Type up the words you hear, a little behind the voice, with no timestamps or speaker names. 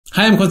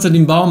Hi, I'm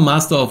Konstantin Baum,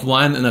 Master of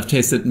Wine, and I've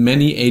tasted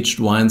many aged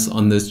wines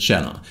on this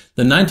channel.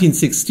 The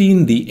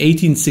 1916, the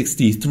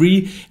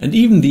 1863, and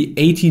even the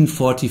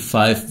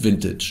 1845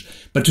 vintage.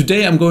 But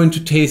today I'm going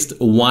to taste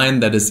a wine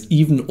that is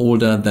even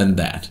older than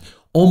that.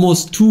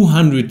 Almost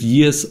 200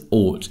 years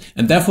old,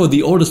 and therefore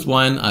the oldest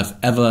wine I've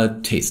ever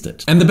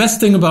tasted. And the best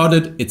thing about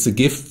it, it's a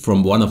gift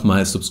from one of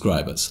my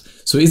subscribers.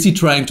 So is he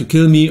trying to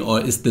kill me, or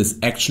is this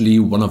actually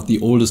one of the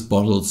oldest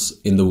bottles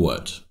in the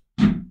world?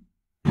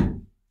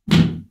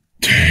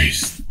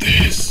 Taste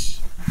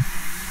this.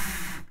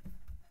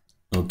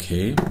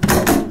 Okay.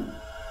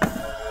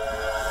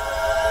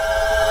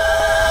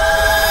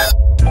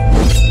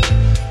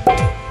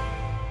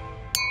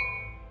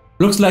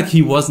 Looks like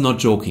he was not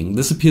joking.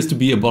 This appears to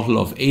be a bottle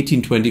of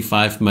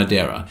 1825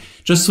 Madeira.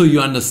 Just so you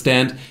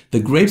understand, the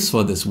grapes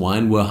for this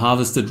wine were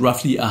harvested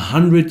roughly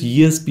 100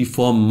 years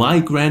before my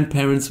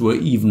grandparents were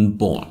even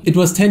born. It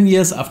was 10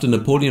 years after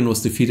Napoleon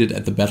was defeated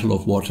at the Battle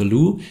of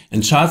Waterloo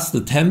and Charles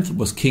X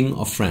was King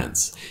of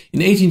France. In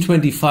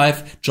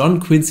 1825,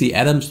 John Quincy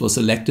Adams was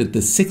elected the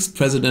 6th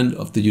President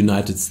of the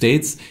United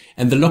States,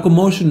 and the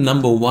locomotion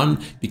number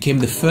 1 became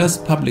the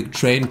first public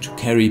train to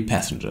carry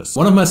passengers.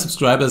 One of my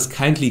subscribers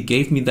kindly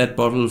gave me that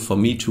bottle for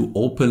me to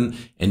open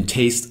and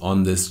taste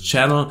on this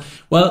channel.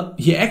 Well,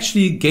 he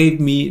actually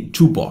gave me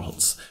 2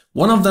 bottles.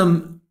 One of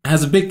them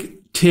has a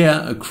big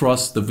tear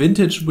across the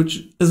vintage, which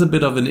is a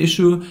bit of an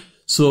issue.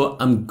 So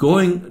I'm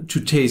going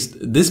to taste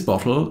this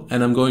bottle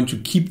and I'm going to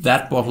keep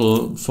that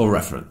bottle for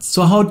reference.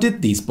 So how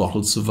did these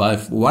bottles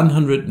survive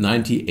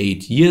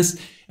 198 years?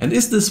 And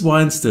is this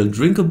wine still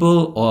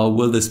drinkable, or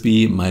will this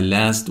be my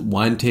last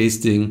wine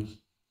tasting?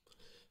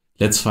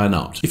 Let's find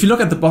out. If you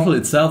look at the bottle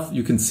itself,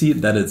 you can see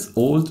that it's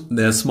old.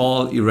 There are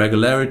small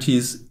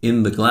irregularities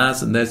in the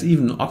glass, and there's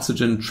even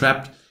oxygen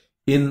trapped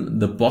in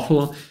the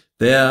bottle.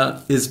 There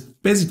is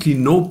basically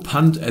no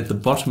punt at the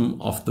bottom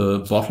of the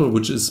bottle,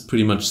 which is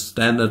pretty much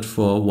standard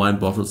for wine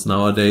bottles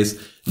nowadays.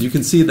 And you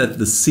can see that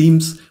the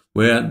seams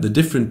where the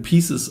different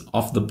pieces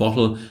of the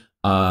bottle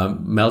are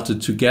melted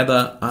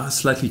together are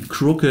slightly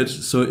crooked,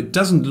 so it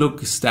doesn't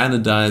look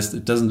standardized.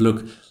 It doesn't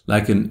look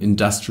like an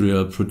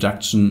industrial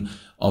production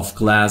of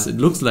glass. It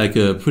looks like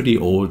a pretty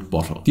old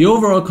bottle. The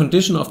overall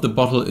condition of the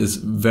bottle is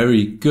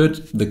very good.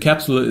 The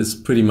capsule is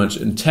pretty much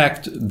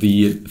intact.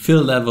 The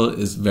fill level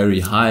is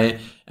very high,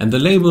 and the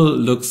label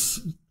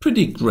looks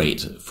pretty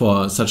great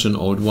for such an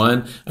old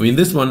wine. I mean,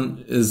 this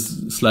one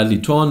is slightly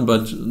torn,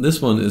 but this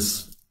one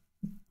is,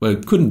 well,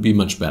 it couldn't be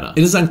much better.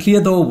 It is unclear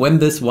though when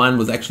this wine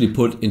was actually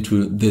put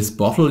into this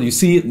bottle. You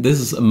see, this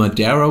is a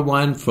Madeira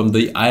wine from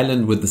the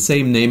island with the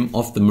same name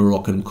off the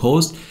Moroccan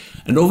coast.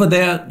 And over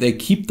there, they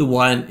keep the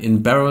wine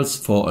in barrels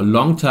for a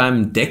long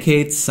time,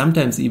 decades,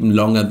 sometimes even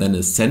longer than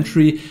a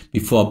century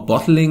before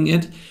bottling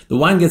it. The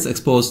wine gets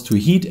exposed to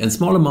heat and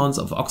small amounts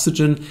of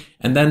oxygen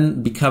and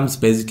then becomes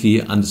basically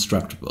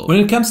indestructible.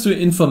 When it comes to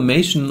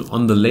information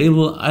on the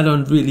label, I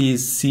don't really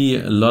see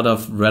a lot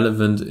of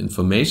relevant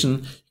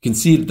information. You can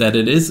see that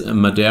it is a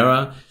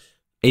Madeira,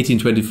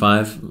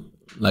 1825,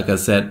 like I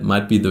said,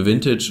 might be the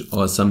vintage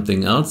or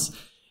something else.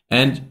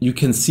 And you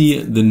can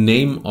see the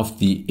name of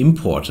the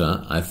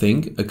importer, I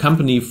think, a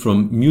company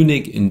from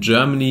Munich in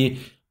Germany,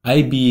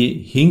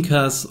 IB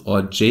Hinkers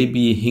or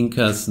JB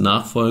Hinkers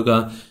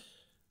Nachfolger.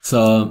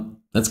 So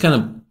that's kind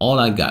of all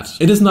I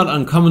got. It is not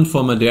uncommon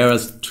for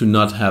Madeiras to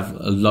not have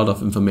a lot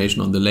of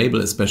information on the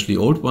label, especially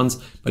old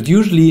ones, but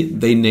usually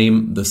they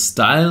name the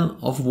style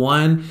of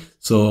wine.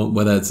 So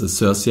whether it's a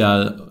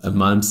Social, a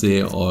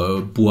Malmsee or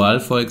a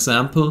Boal, for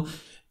example.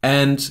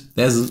 And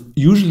there's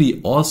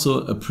usually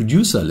also a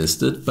producer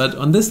listed, but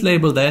on this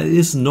label there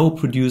is no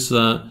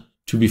producer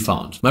to be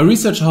found. My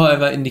research,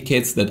 however,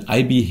 indicates that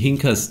IB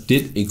Hinkers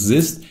did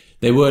exist.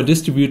 They were a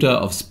distributor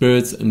of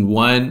spirits and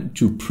wine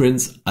to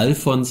Prince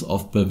Alphonse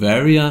of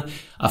Bavaria.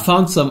 I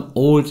found some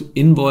old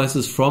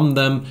invoices from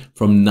them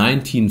from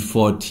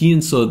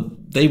 1914, so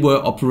they were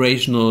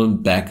operational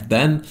back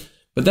then.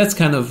 But that's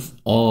kind of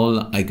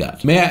all I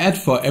got. May I add,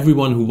 for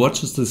everyone who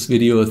watches this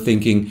video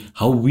thinking,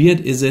 how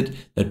weird is it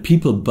that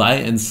people buy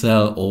and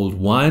sell old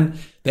wine?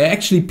 There are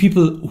actually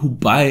people who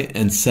buy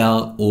and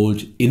sell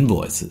old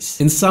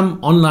invoices. In some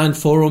online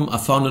forum, I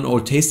found an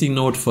old tasting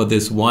note for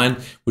this wine,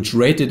 which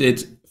rated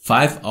it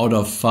 5 out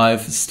of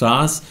 5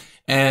 stars.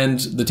 And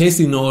the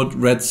tasting note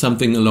read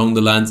something along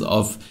the lines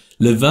of,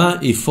 "Le vin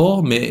est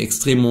fort mais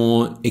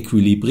extrêmement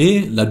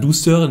équilibré, la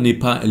douceur n'est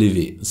pas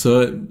élevée."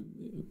 So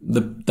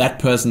that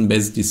person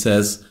basically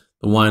says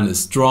the wine is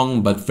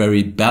strong but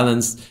very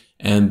balanced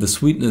and the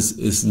sweetness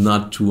is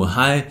not too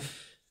high.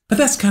 But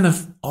that's kind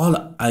of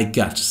all I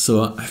got.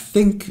 So I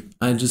think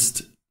I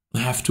just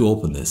have to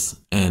open this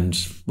and,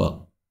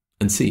 well,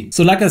 and see.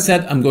 So like I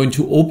said, I'm going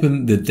to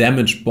open the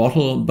damaged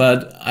bottle,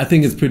 but I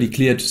think it's pretty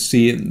clear to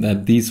see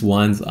that these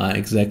wines are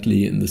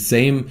exactly the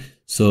same.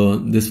 So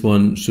this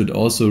one should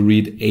also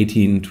read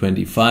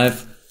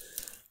 1825.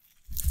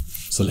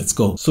 So let's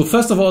go. So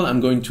first of all, I'm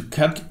going to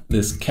cut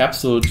this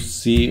capsule to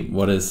see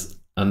what is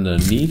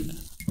underneath.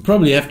 I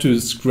probably have to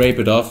scrape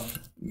it off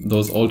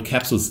those old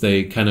capsules,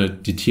 they kind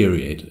of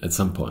deteriorate at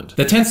some point.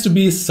 There tends to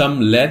be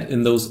some lead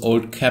in those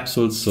old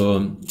capsules,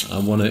 so I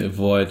want to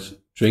avoid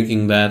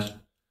drinking that.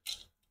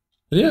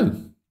 But yeah,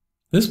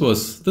 this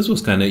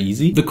was kind of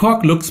easy. The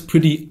cork looks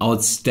pretty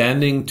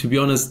outstanding. To be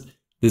honest,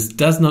 this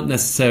does not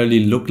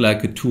necessarily look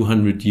like a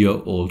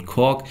 200-year-old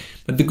cork,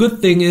 but the good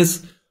thing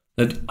is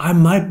that I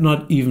might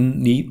not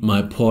even need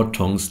my pour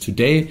tongs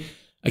today.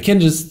 I can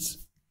just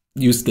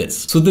use this.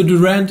 So the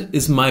Durant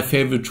is my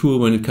favorite tool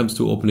when it comes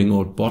to opening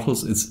old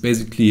bottles. It's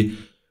basically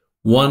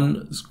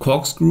one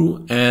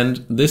corkscrew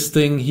and this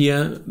thing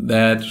here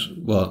that,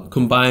 well,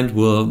 combined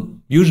will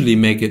usually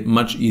make it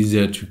much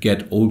easier to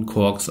get old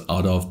corks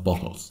out of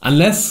bottles.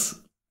 Unless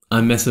I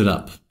mess it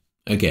up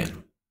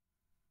again.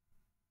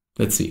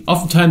 Let's see.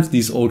 Oftentimes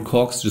these old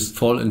corks just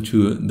fall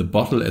into the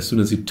bottle as soon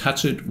as you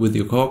touch it with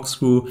your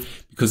corkscrew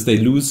because they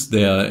lose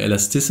their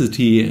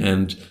elasticity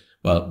and,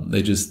 well,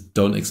 they just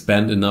don't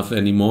expand enough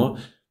anymore.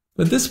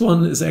 But this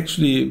one is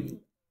actually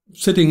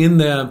sitting in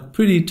there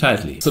pretty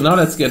tightly. So now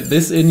let's get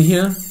this in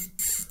here.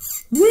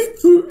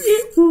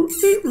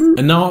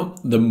 And now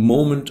the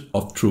moment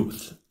of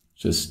truth.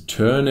 Just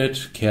turn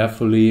it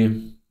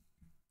carefully.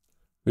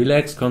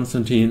 Relax,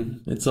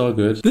 Konstantin. It's all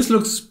good. This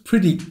looks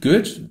pretty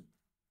good.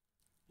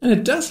 And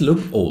it does look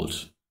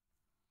old.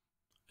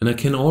 And I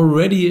can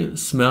already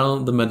smell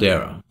the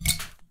Madeira.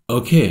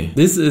 Okay,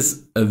 this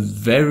is a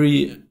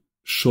very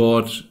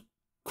short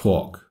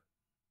cork.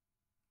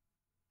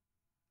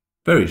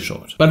 Very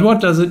short. But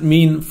what does it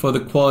mean for the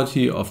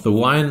quality of the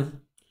wine?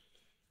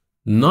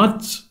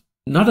 Not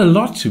a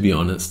lot, to be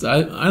honest.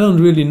 I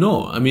don't really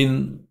know. I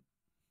mean,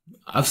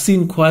 I've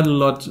seen quite a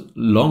lot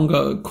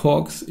longer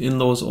corks in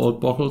those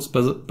old bottles,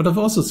 but I've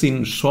also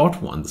seen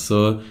short ones.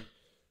 So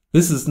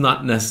this is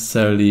not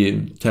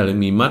necessarily telling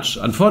me much.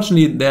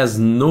 Unfortunately, there's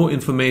no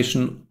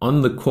information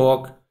on the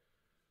cork.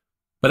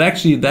 But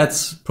actually,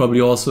 that's probably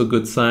also a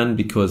good sign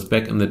because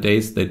back in the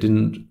days, they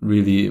didn't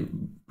really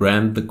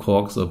brand the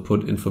corks or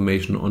put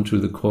information onto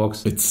the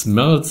corks. It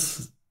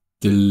smells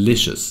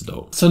delicious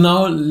though. So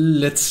now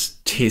let's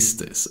taste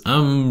this.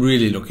 I'm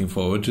really looking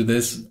forward to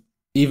this.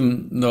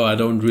 Even though I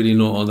don't really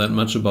know all that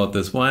much about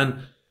this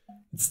wine,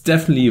 it's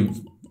definitely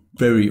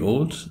very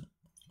old.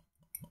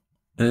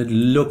 And it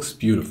looks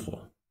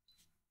beautiful.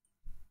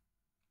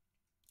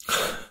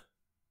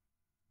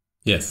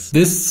 Yes,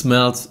 this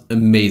smells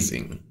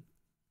amazing.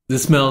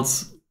 This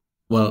smells,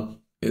 well,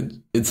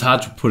 it's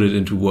hard to put it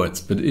into words,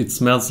 but it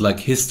smells like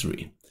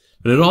history.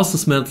 But it also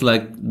smells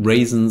like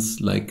raisins,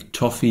 like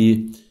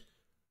toffee.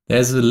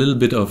 There's a little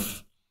bit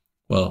of,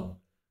 well,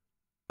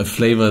 a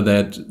flavor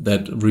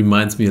that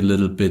reminds me a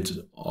little bit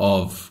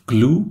of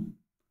glue,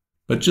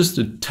 but just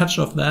a touch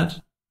of that.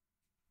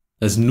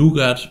 There's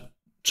nougat,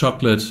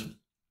 chocolate.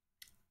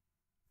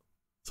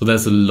 So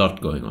there's a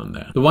lot going on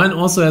there. The wine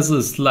also has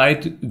a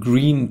slight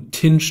green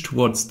tinge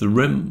towards the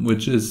rim,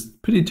 which is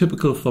pretty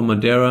typical for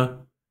Madeira.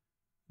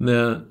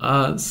 There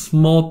are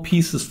small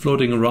pieces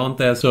floating around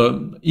there.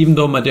 So even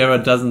though Madeira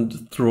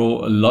doesn't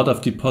throw a lot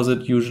of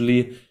deposit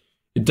usually,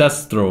 it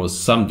does throw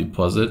some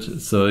deposit.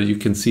 So you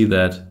can see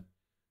that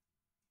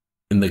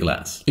in the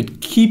glass.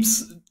 It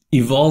keeps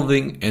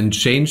evolving and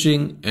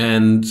changing,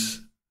 and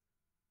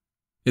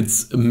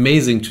it's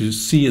amazing to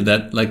see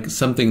that like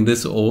something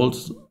this old,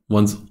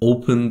 once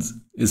opened,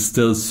 is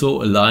still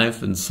so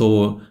alive and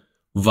so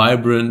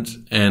vibrant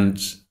and,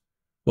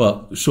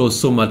 well, shows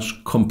so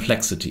much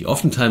complexity.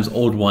 Oftentimes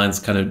old wines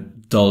kind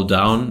of dull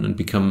down and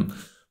become,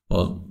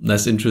 well,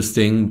 less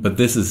interesting, but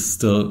this is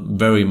still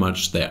very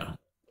much there.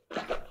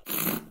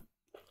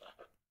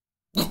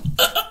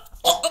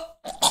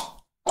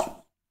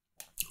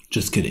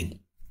 Just kidding.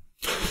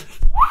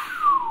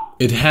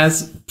 It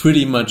has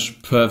pretty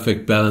much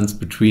perfect balance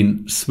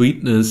between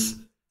sweetness,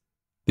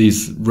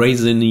 these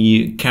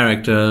raisiny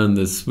character and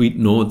the sweet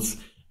notes,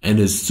 and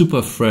a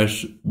super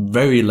fresh,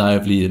 very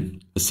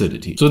lively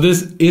acidity. So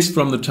this is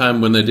from the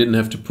time when they didn't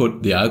have to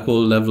put the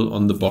alcohol level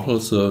on the bottle,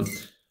 so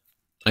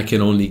I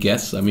can only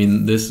guess. I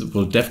mean, this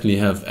will definitely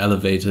have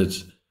elevated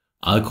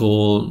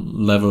alcohol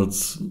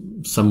levels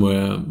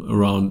somewhere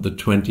around the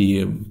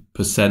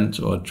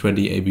 20% or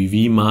 20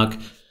 ABV mark.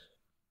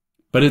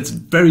 But it's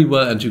very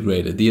well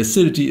integrated. The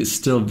acidity is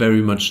still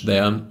very much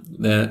there.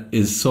 There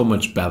is so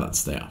much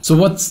balance there. So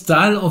what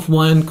style of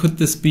wine could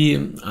this be?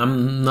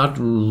 I'm not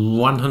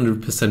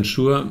 100%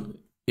 sure.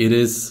 It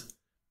is,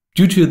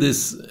 due to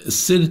this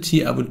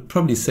acidity, I would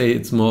probably say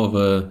it's more of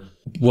a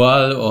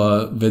Boal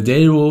or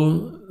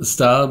Verdejo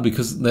style,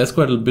 because there's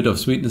quite a bit of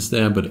sweetness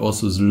there, but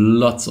also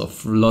lots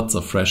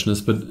of freshness.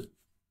 But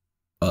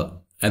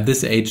at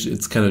this age,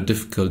 it's kind of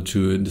difficult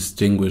to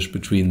distinguish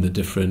between the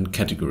different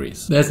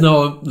categories. There's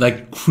now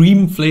like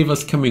cream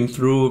flavors coming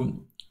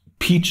through,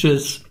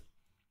 peaches.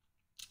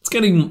 It's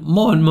getting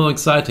more and more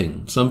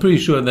exciting. So I'm pretty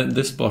sure that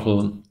this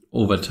bottle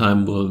over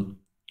time will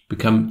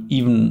become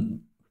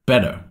even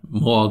better,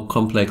 more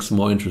complex,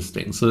 more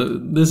interesting. So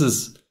this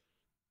is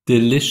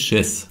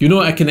delicious. You know,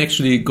 I can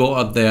actually go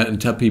out there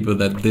and tell people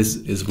that this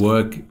is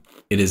work.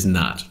 It is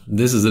not.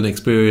 This is an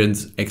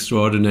experience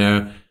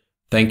extraordinaire.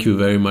 Thank you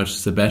very much,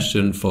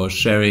 Sebastian, for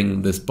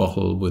sharing this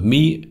bottle with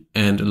me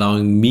and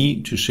allowing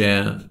me to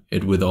share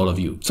it with all of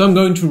you. So I'm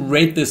going to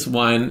rate this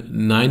wine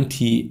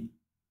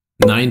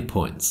 99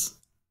 points.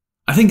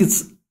 I think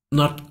it's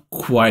not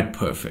quite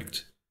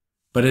perfect,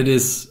 but it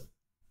is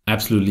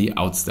absolutely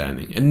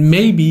outstanding. And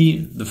maybe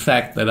the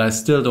fact that I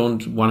still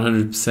don't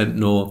 100%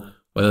 know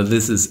whether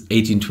this is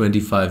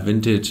 1825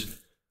 vintage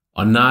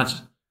or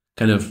not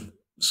kind of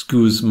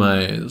skews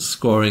my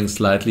scoring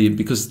slightly,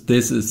 because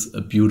this is a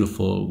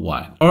beautiful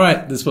wine. All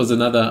right, this was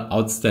another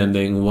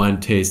outstanding wine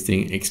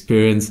tasting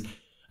experience.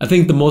 I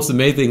think the most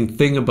amazing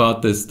thing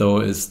about this though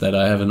is that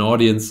I have an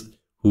audience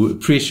who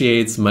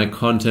appreciates my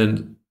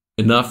content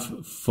enough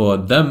for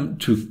them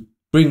to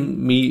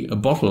bring me a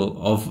bottle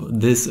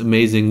of this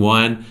amazing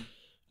wine,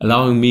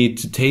 allowing me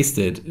to taste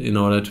it in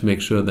order to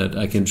make sure that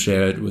I can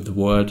share it with the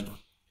world.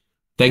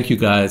 Thank you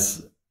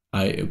guys.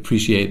 I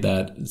appreciate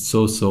that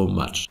so, so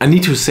much. I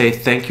need to say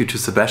thank you to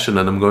Sebastian,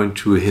 and I'm going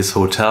to his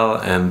hotel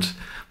and,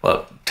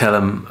 well, tell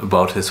him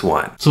about his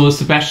wine. So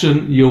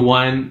Sebastian, your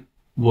wine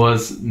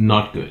was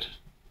not good.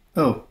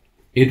 Oh.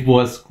 It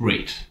was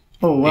great.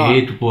 Oh, wow.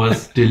 It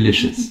was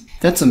delicious.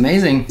 That's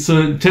amazing.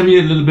 So tell me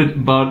a little bit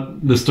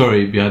about the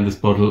story behind this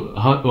bottle,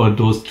 or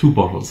those two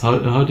bottles.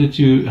 How did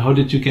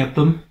you get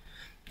them?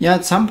 Yeah,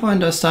 at some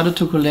point I started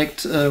to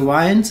collect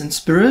wines and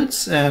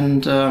spirits,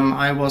 and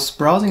I was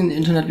browsing the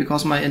internet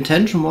because my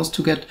intention was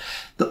to get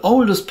the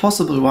oldest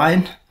possible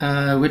wine,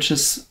 which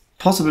is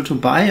possible to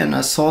buy. And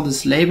I saw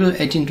this label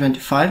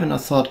 1825 and I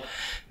thought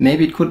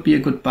maybe it could be a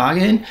good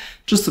bargain.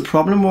 Just the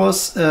problem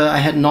was I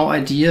had no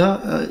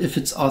idea if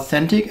it's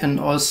authentic and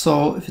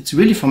also if it's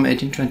really from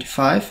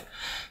 1825.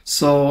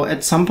 So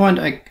at some point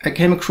I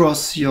came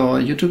across your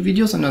YouTube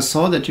videos and I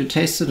saw that you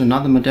tasted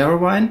another Madeira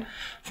wine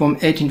from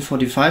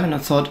 1845, and I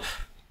thought,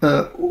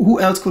 who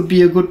else could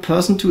be a good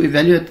person to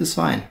evaluate this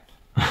wine?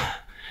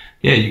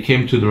 Yeah, you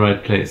came to the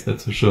right place,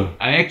 that's for sure.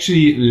 I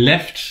actually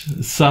left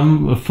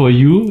some for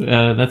you,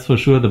 that's for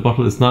sure. The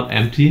bottle is not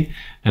empty,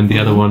 and the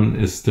other one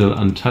is still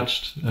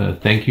untouched.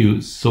 Thank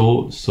you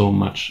so, so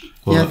much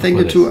for Yeah, thank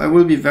you this. too. I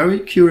will be very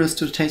curious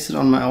to taste it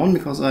on my own,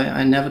 because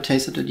I never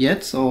tasted it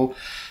yet, so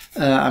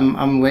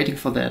I'm waiting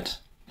for that.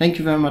 Thank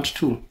you very much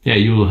too. Yeah,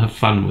 you will have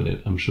fun with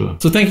it, I'm sure.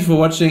 So thank you for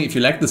watching. If you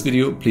like this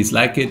video, please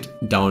like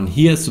it down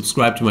here.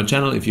 Subscribe to my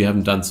channel if you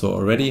haven't done so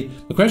already.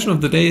 The question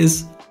of the day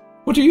is,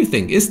 what do you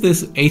think? Is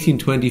this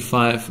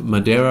 1825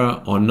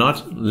 Madeira or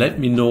not? Let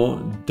me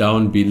know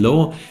down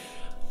below.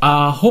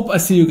 Hope I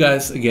see you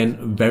guys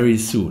again very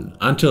soon.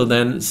 Until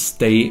then,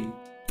 stay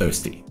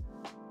thirsty.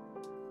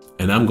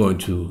 And I'm going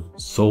to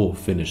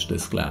finish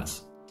this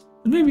glass.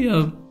 And maybe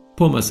I'll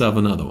pour myself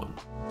another one.